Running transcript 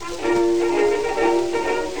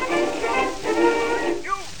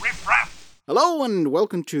Hello and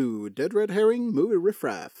welcome to Dead Red Herring Movie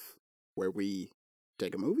Riffraff, where we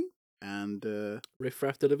take a movie and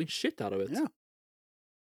Riffraff the living shit out of it. yeah.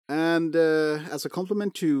 And as a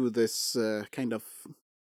compliment to this kind of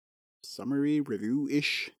summary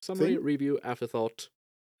review-ish Summary, review, afterthought.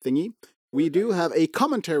 thingy, we do have a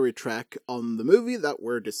commentary track on the movie that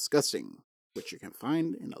we're discussing, which you can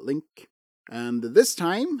find in a link. And this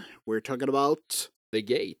time we're talking about The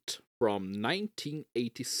Gate from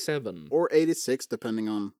 1987. or 86, depending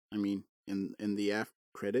on. In the after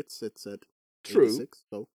credits it said True. 86,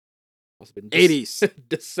 so Must have been 80s.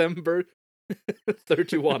 December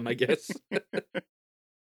 31, I guess.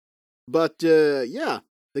 But yeah,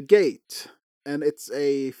 The Gate, and it's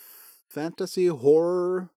a fantasy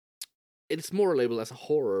horror. It's more labeled as a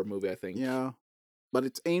horror movie, I think. Yeah, but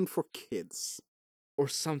it's aimed for kids. Or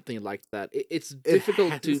something like that. It's It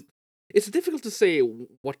difficult has- to... It's difficult to say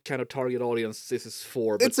what kind of target audience this is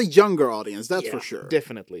for. But It's a younger audience, that's yeah, for sure.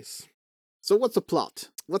 Definitely. So what's the plot?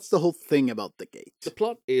 What's the whole thing about The Gate? The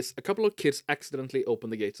plot is a couple of kids accidentally open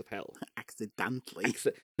the gates of hell. Accidentally.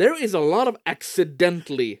 There is a lot of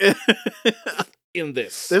accidentally in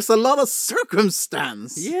this. There's a lot of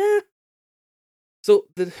circumstance. Yeah. So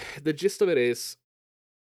the gist of it is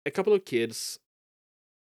a couple of kids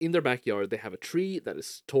in their backyard, they have a tree that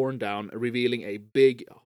is torn down, revealing a big,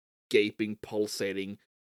 gaping, pulsating,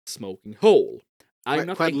 smoking hole.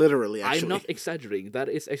 Quite literally, actually. I'm not exaggerating. That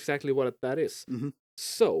is exactly what that is. Mhm.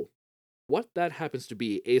 So, what that happens to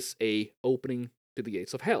be is a opening to the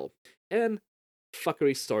gates of hell, and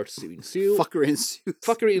fuckery starts to ensue. Fuckery ensues.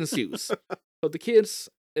 Fuckery ensues. So the kids,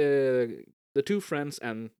 the two friends,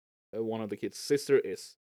 and one of the kids' sister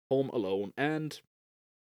is home alone, and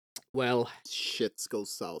well, Shit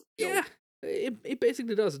goes south. yeah, it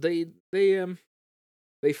basically does.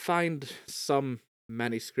 They find some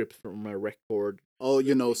manuscript from a record.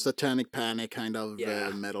 Oh, Satanic Panic kind of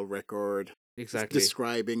Yeah. metal record. Exactly.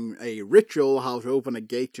 Describing a ritual, how to open a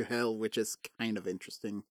gate to hell, which is kind of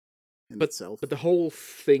interesting in itself. But the whole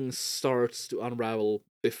thing starts to unravel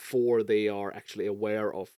before they are actually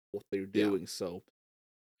aware of what they're doing. So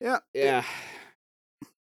yeah. yeah.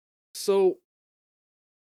 So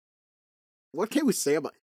What can we say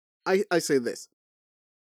about I say this.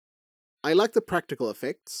 I like the practical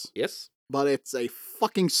effects, yes. but it's a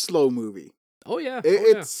fucking slow movie. Oh yeah.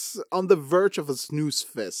 It's on the verge of a snooze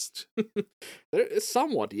fest. There is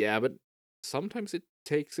somewhat, yeah, but sometimes it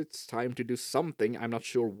takes its time to do something. I'm not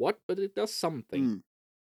sure what, but it does something.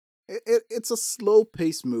 It's a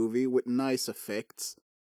slow-paced movie with nice effects.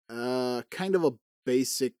 Kind of a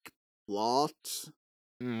basic plot.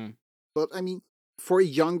 Mm. But for a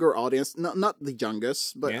younger audience, not the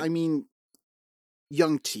youngest, but Yeah.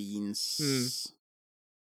 young teens,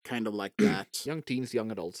 kind of like that. Young teens, young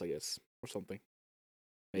adults, I guess, or something.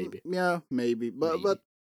 Maybe. Yeah, maybe. But Maybe.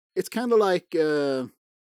 it's kind of like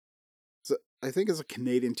I think it's a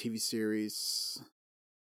Canadian TV series,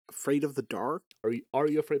 Afraid of the Dark. Are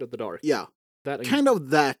you afraid of the dark? Yeah, That kind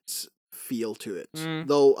of that feel to it. Mm.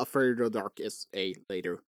 Though Afraid of the Dark is a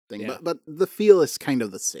later thing, Yeah. but the feel is kind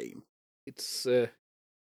of the same. It's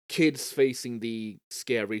kids facing the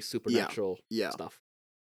scary supernatural Yeah. stuff.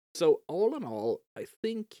 So all in all, I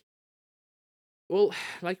think, well,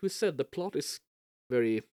 like we said, the plot is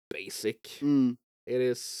very basic. Mm. It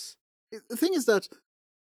is. The thing is that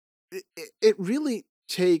it really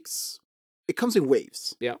takes. It comes in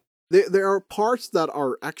waves. Yeah. There are parts that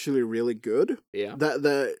are actually really good. Yeah. That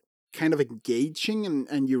the kind of engaging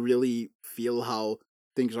and you really feel how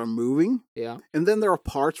things are moving. Yeah. And then there are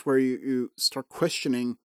parts where you start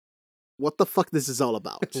questioning what the fuck this is all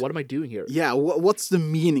about. What am I doing here? Yeah, what's the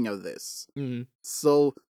meaning of this? Mm.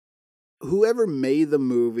 So, whoever made the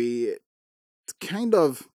movie, it kind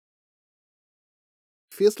of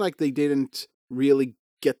feels like they didn't really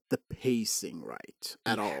get the pacing right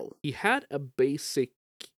at all. He had a basic.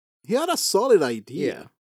 He had a solid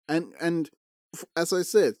idea. Yeah. And as I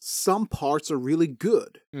said, some parts are really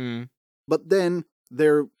good. Mm. But then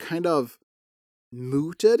they're kind of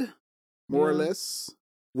mooted, more or Yeah. less,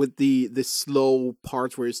 with the slow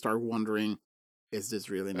parts where you start wondering, is this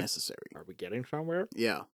really necessary? Are we getting somewhere?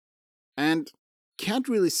 Yeah. And can't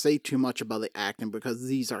really say too much about the acting because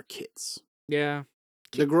these are kids. Yeah.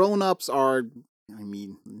 The grown-ups are,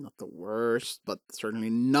 not the worst, but certainly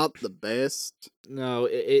not the best. No,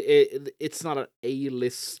 it's not an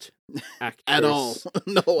A-list actor At all.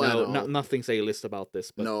 No, at all. Nothing's A-list about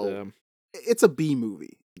this. But, No. It's a B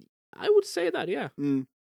movie. I would say that, yeah.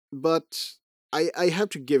 But I have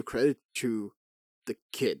to give credit to the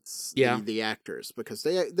kids, Yeah. the actors, because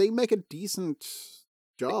they make a decent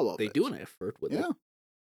job of They it. do an effort with it. Yeah.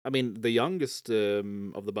 I mean, the youngest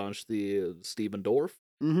of the bunch, the Stephen Dorff,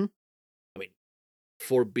 Mm-hmm.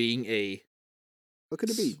 for being a What could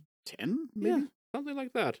it be? 10, yeah, maybe? something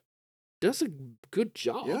like that, does a good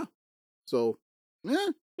job. Yeah. So,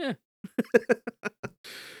 Yeah.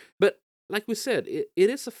 But like we said, it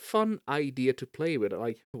is a fun idea to play with.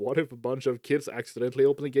 Like, what if a bunch of kids accidentally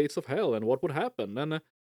open the gates of hell, and what would happen? And it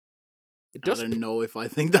I does. don't know if I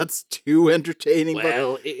think that's too entertaining,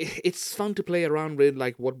 Well, it's fun to play around with,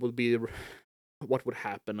 like what would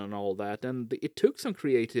happen and all that. And it took some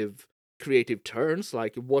creative turns,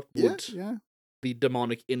 like what but would yeah. the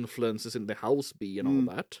demonic influences in the house be and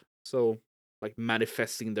all that. So, like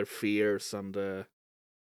manifesting their fears and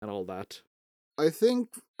all that. I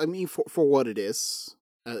mean, for what it is,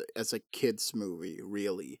 as a kids movie,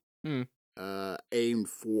 really, Hmm. aimed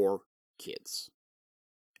for kids,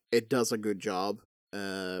 it does a good job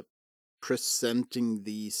presenting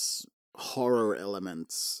these horror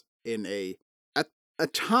elements in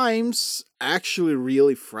at times actually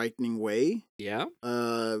really frightening way, Yeah.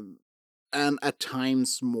 and at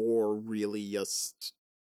times more really just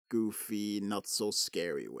goofy, not so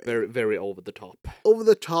scary way. Very, very over the top. Over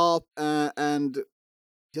the top, and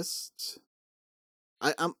just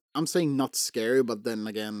I'm saying not scary, but then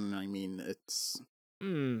again, I mean it's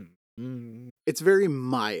very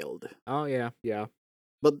mild, Oh yeah.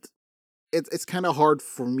 but it's kind of hard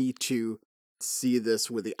for me to see this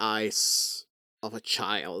with the eyes of a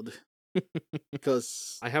child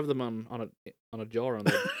because I have them on a jar on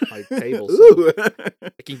my table, so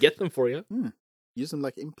I can get them for you. Use them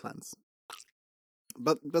like implants.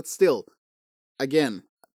 But still, again,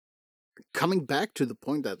 coming back to the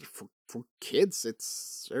point that for kids, it's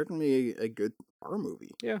certainly a good horror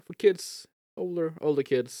movie. Yeah, for kids, older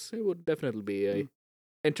kids, it would definitely be a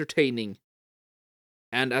entertaining.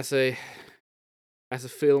 And as a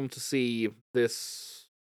film to see this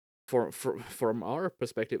from our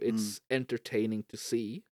perspective, it's entertaining to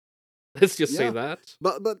see. Let's just say that.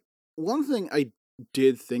 But one thing I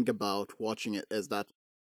did think about watching it is that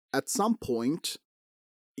at some point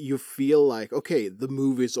you feel like, okay, the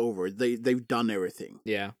movie's over. They've done everything.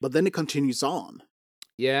 Yeah. But then it continues on.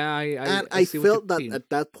 Yeah, I see felt what that you mean. at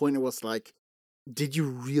that point it was like, did you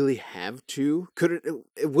really have to? Could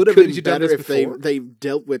it would have Couldn't been you done better this if before? they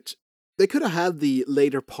dealt with, they could have had the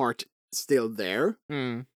later part still there,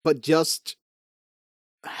 but just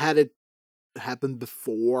had it happen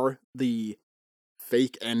before the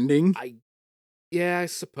fake ending. I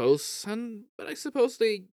suppose, but I suppose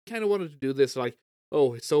they kind of wanted to do this like,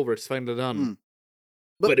 oh, it's over, it's finally done,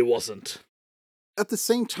 but it wasn't. At the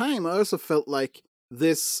same time, I also felt like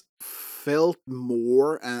this felt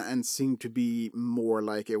more and seemed to be more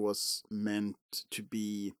like it was meant to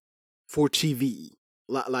be for TV,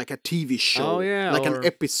 like a TV show, like an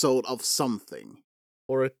episode of something,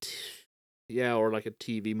 or or like a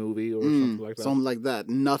TV movie or something like that. Something like that,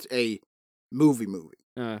 not a movie.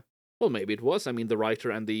 Well, maybe it was. I mean, the writer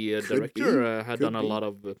and the director had done a lot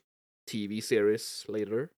of TV series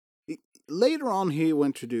later. Later on, he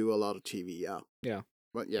went to do a lot of TV, Yeah.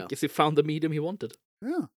 But yeah. I guess he found the medium he wanted.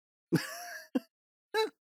 Yeah.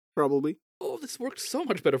 Probably. Oh, this works so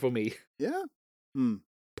much better for me. Yeah.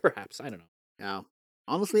 Perhaps, I don't know. Yeah.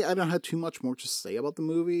 Honestly, I don't have too much more to say about the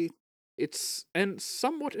movie. It's a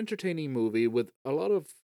somewhat entertaining movie with a lot of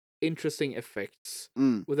interesting effects,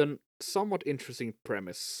 with a somewhat interesting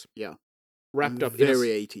premise. Yeah. Wrapped up very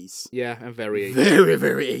 80s. Yeah, and very 80s. Very,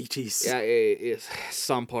 very 80s. Yeah,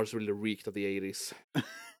 some parts really reeked of the 80s.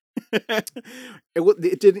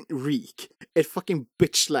 It didn't reek. It fucking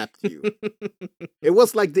bitch slapped you. It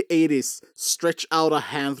was like the 80s stretched out a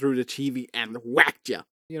hand through the TV and whacked you.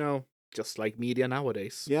 You know, just like media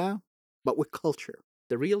nowadays. Yeah, but with culture.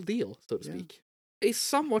 The real deal, so to speak. A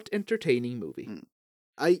somewhat entertaining movie.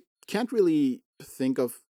 I can't really think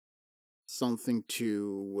of something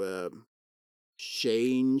to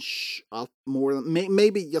change up more.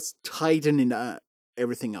 Maybe just tighten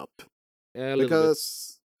everything up. Yeah,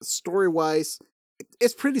 because story-wise,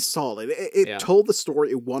 it's pretty solid. It told the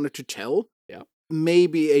story it wanted to tell. Yeah.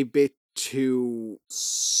 Maybe a bit too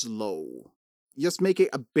slow. Just make it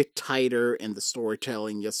a bit tighter in the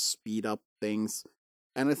storytelling. Just speed up things,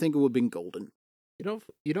 and I think it would have been golden. You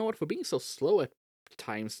know what? For being so slow at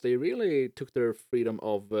times, they really took their freedom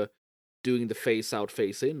of doing the face out,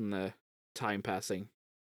 face in time passing.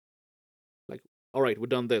 Like, all right, we've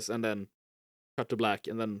done this, and then cut to black,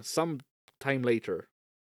 and then some time later.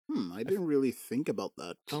 I didn't really think about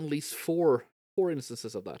that. At least four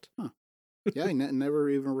instances of that. Huh. Yeah, I never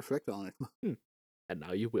even reflected on it. And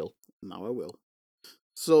now you will. Now I will.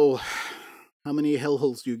 So, how many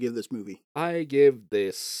hellholes do you give this movie? I give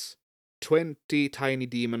this 20 tiny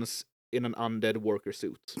demons in an undead worker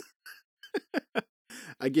suit.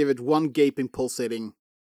 I give it 1 gaping, pulsating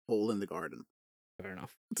hole in the garden. Fair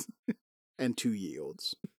enough. And 2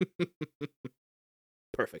 geodes.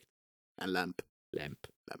 Perfect. And lamp. Lamp.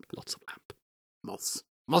 Lots of lamp. Moths.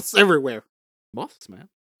 Moths everywhere. Moths, man.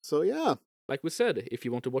 So yeah. Like we said, if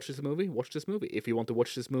you want to watch this movie, watch this movie. If you want to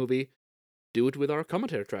watch this movie, do it with our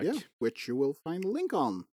commentary track. Yeah, which you will find a link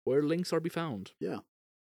on. Where links are be found. Yeah,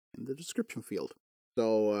 in the description field.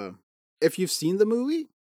 So, if you've seen the movie,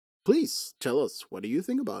 please tell us, what do you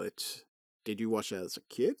think about it? Did you watch it as a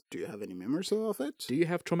kid? Do you have any memories of it? Do you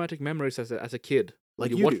have traumatic memories as a kid?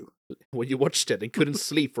 Like when you do. When you watched it and couldn't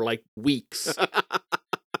sleep for like weeks.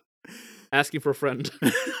 Asking for a friend.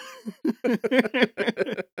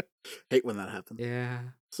 Hate when that happens. Yeah.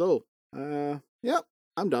 So, yeah,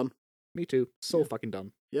 I'm done. Me too. So fucking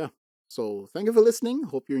done. Yeah. So, thank you for listening.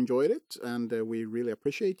 Hope you enjoyed it. And we really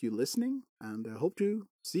appreciate you listening. And hope to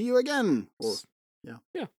see you again. Or, yeah.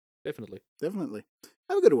 Yeah, definitely. Definitely.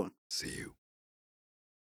 Have a good one. See you.